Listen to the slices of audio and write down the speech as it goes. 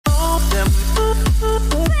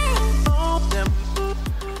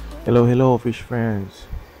Hello, fish friends.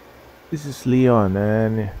 This is Leon,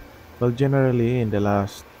 and well, generally in the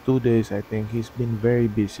last 2 days, I think he's been very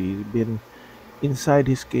busy. He's been inside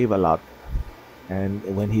his cave a lot, and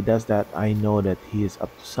when he does that, I know that he is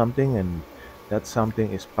up to something, and that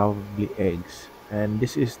something is probably eggs. And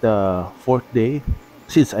this is the fourth day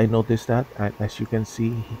since I noticed that, and as you can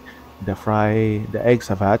see, the eggs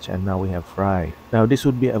have hatched, and now we have fry. Now this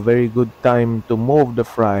would be a very good time to move the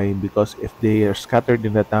fry because if they are scattered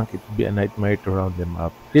in the tank, it would be a nightmare to round them up.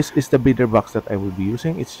 This is the beater box that I will be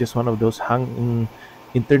using. It's just one of those hanging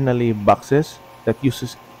internally boxes that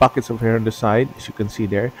uses pockets of hair on the side, as you can see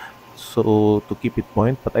there, so to keep it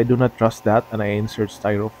point. But I do not trust that, and I insert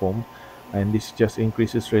styrofoam, and this just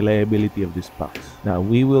increases reliability of this box. Now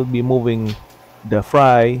we will be moving the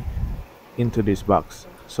fry into this box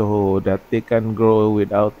so that they can grow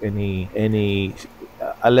without any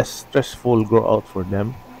a less stressful grow out for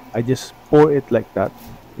them. I just pour it like that,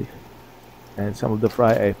 and some of the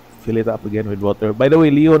fry I fill it up again with water. By the way,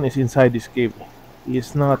 Leon is inside this cave. He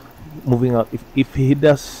is not moving out. If he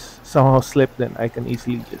does somehow slip, then I can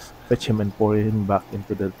easily just fetch him and pour him back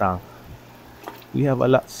into the tank. We have a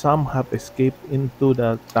lot. Some have escaped into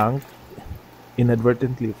the tank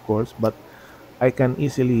inadvertently, of course, but I can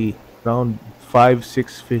easily round 5,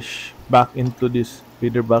 6 fish back into this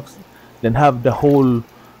feeder box, then have the whole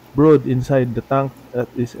brood inside the tank. That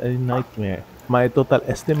is a nightmare. My total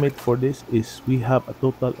estimate for this is we have a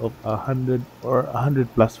total of 100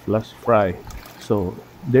 plus flush fry. So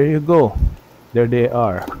there you go. There they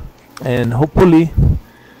are. And hopefully,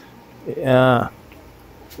 uh,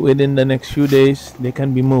 within the next few days, they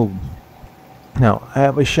can be moved. Now, I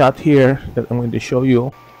have a shot here that I'm going to show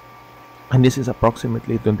you, and this is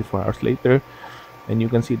approximately 24 hours later, and you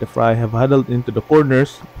can see the fry have huddled into the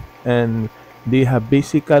corners, and they have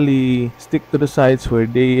basically stick to the sides where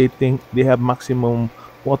they think they have maximum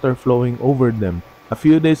water flowing over them. A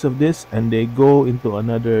few days of this, and they go into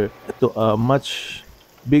a much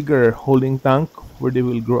bigger holding tank where they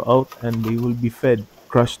will grow out, and they will be fed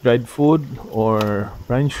crushed dried food or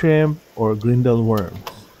brine shrimp or grindle worms.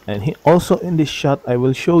 And also in this shot, I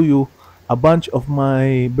will show you a bunch of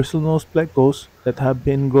my BristleNose Plecos that have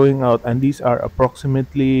been growing out, and these are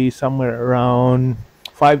approximately somewhere around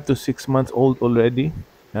 5 to 6 months old already.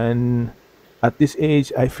 And at this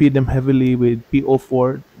age, I feed them heavily with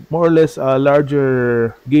PO4, more or less a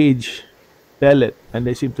larger gauge pellet, and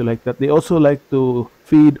they seem to like that. They also like to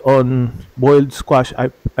feed on boiled squash.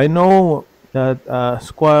 I know that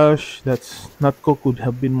squash that's not cooked would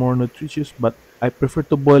have been more nutritious, but I prefer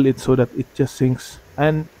to boil it so that it just sinks.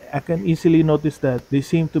 And I can easily notice that they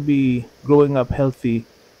seem to be growing up healthy,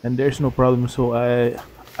 and there's no problem. So I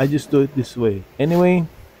just do it this way. Anyway,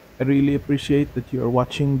 I really appreciate that you are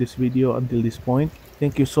watching this video until this point.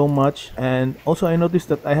 Thank you so much. And also, I noticed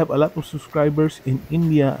that I have a lot of subscribers in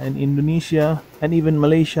India and Indonesia and even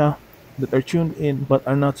Malaysia that are tuned in but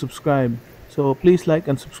are not subscribed. So please like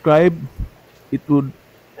and subscribe. It would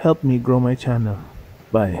help me grow my channel.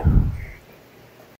 Bye.